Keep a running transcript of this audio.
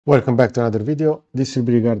Welcome back to another video. This will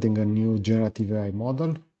be regarding a new generative AI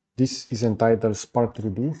model. This is entitled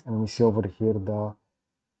Sparc3D, and we see over here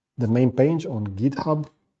the main page on GitHub.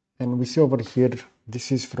 And we see over here,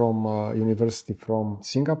 this is from University from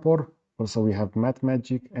Singapore. Also, we have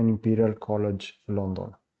MathMagic and Imperial College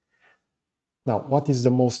London. Now, what is the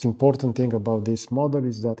most important thing about this model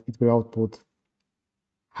is that it will output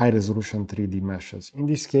high-resolution 3D meshes. In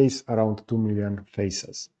this case, around 2 million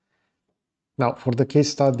faces. Now, for the case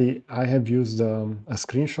study, I have used a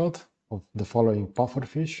screenshot of the following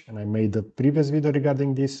pufferfish, and I made a previous video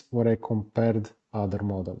regarding this where I compared other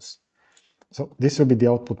models. So this will be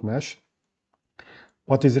the output mesh.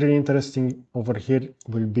 What is really interesting over here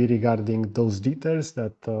will be regarding those details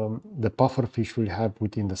that the pufferfish will have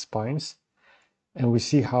within the spines, and we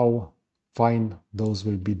see how fine those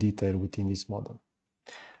will be detailed within this model.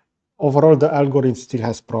 Overall, the algorithm still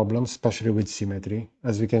has problems, especially with symmetry.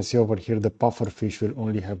 As we can see over here, the pufferfish will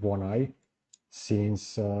only have one eye,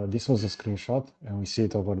 since this was a screenshot, and we see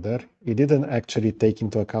it over there. It didn't actually take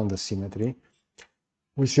into account the symmetry.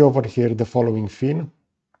 We see over here the following fin,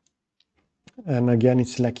 and again,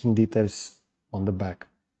 it's lacking details on the back.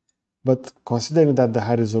 But considering that the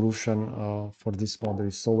high resolution for this model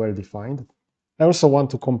is so well defined, I also want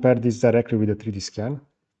to compare this directly with the 3D scan.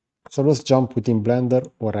 So let's jump within Blender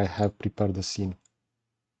where I have prepared the scene.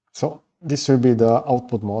 So this will be the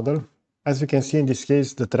output model. As we can see in this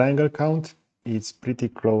case, the triangle count is pretty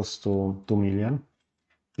close to 2 million.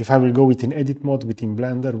 If I will go within edit mode within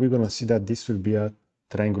Blender, we're going to see that this will be a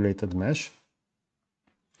triangulated mesh.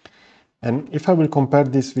 And if I will compare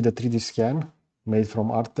this with a 3D scan made from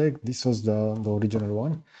Artec, this was the original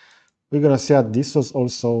one, we're going to see that this was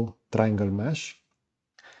also triangle mesh.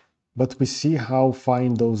 But we see how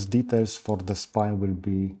fine those details for the spine will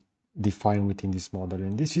be defined within this model.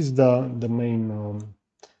 And this is the main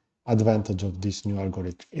advantage of this new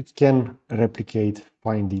algorithm. It can replicate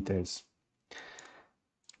fine details.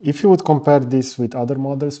 If you would compare this with other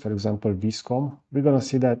models, for example, Viscom, we're going to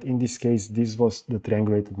see that in this case, this was the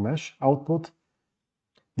triangulated mesh output.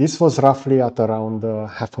 This was roughly at around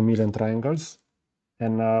 500,000 triangles.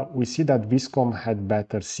 And we see that Viscom had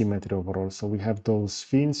better symmetry overall. So we have those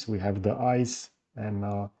fins, we have the eyes, and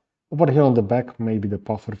over here on the back, maybe the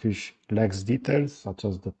pufferfish lacks details, such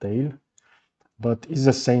as the tail, but it's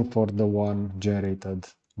the same for the one generated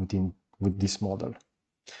with this model.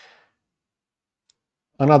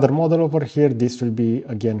 Another model over here, this will be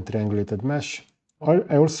again triangulated mesh.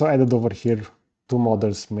 I also added over here two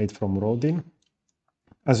models made from Rodin.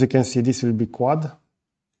 As you can see, this will be quad,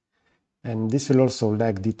 and this will also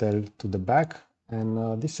lack detail to the back,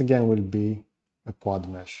 and this again will be a quad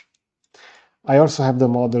mesh. I also have the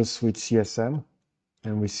models with CSM,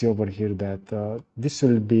 and we see over here that this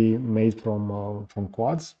will be made from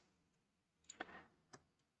quads,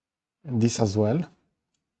 and this as well.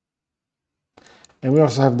 And we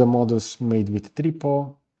also have the models made with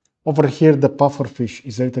tripo. Over here, the pufferfish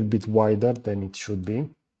is a little bit wider than it should be,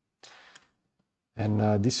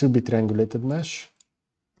 and this will be triangulated mesh.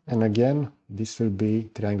 And again, this will be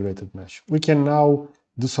triangulated mesh. We can now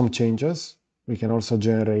do some changes. We can also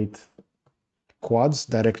generate quads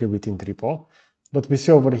directly within tripo, but we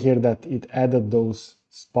see over here that it added those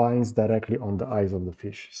spines directly on the eyes of the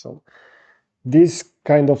fish. So these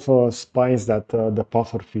kind of spines that the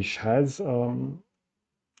pufferfish has,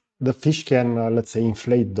 the fish can, let's say,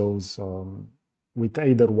 inflate those with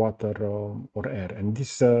either water or air. And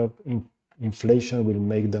this inflation will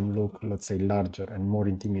make them look, let's say, larger and more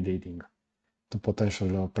intimidating to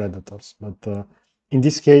potential predators. But in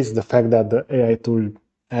this case, the fact that the AI tool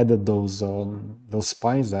added those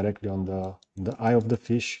spines directly on the eye of the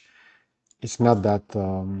fish, it's not that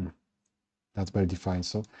that well defined.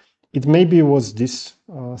 So it maybe was this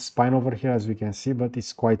spine over here, as we can see, but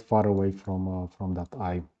it's quite far away from that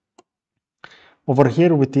eye. Over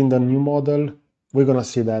here within the new model, we're going to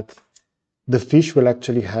see that the fish will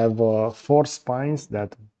actually have 4 spines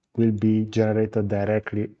that will be generated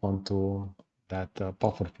directly onto that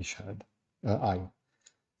pufferfish head eye.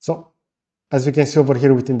 So as we can see over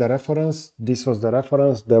here within the reference, this was the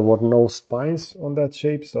reference. There were no spines on that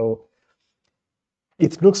shape. So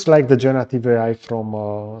it looks like the generative AI from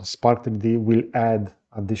Sparc3D will add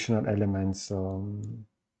additional elements,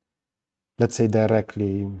 let's say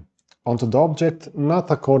directly onto the object, not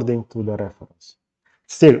according to the reference.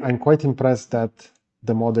 Still, I'm quite impressed that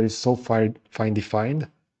the model is so fine defined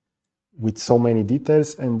with so many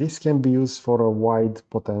details, and this can be used for a wide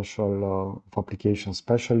potential of application.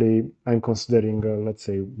 Especially, I'm considering, let's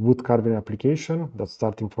say, wood carving application that's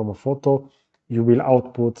starting from a photo. You will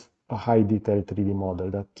output a high detail 3D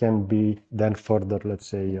model that can be then further, let's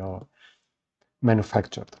say,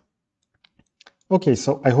 manufactured. Okay,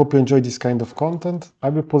 so I hope you enjoyed this kind of content. I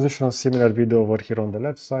will position a similar video over here on the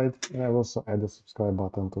left side, and I will also add a subscribe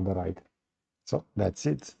button to the right. So that's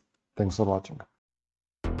it. Thanks for watching.